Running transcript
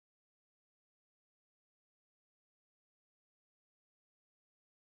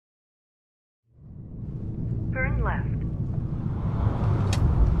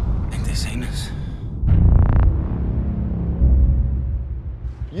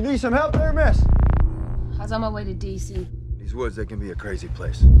You need some help there, miss? I was on my way to DC. These woods, they can be a crazy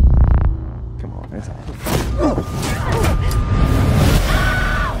place. Come on, miss.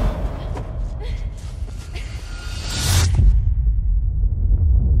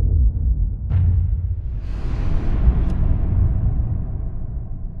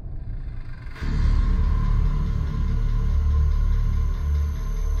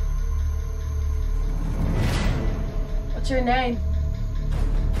 What's your name?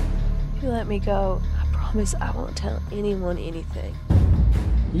 If you let me go, I promise I won't tell anyone anything.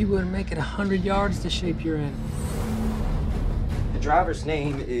 You wouldn't make it 100 yards to shape your end. The driver's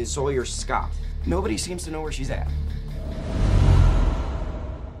name is Sawyer Scott. Nobody seems to know where she's at.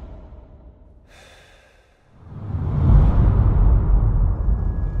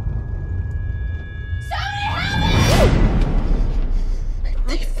 If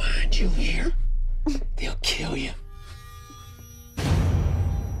they find you here, they'll kill you.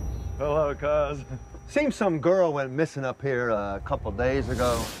 Hello, cuz. Seems some girl went missing up here a couple days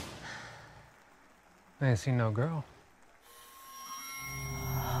ago. I ain't seen no girl.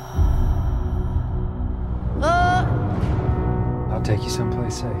 I'll take you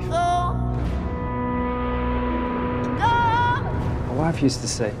someplace safe. My wife used to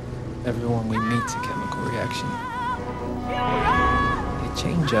say, everyone we meet's a chemical reaction. They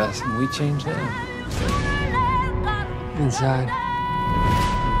change us and we change them. Inside.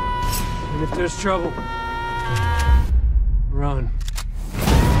 And if there's trouble, run.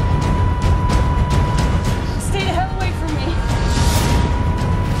 Stay the hell away from me.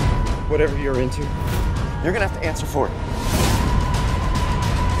 Whatever you're into, you're gonna have to answer for it.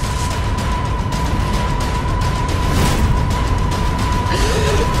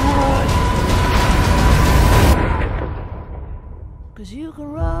 Cause you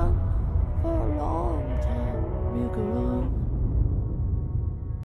can run for a long time. You can run.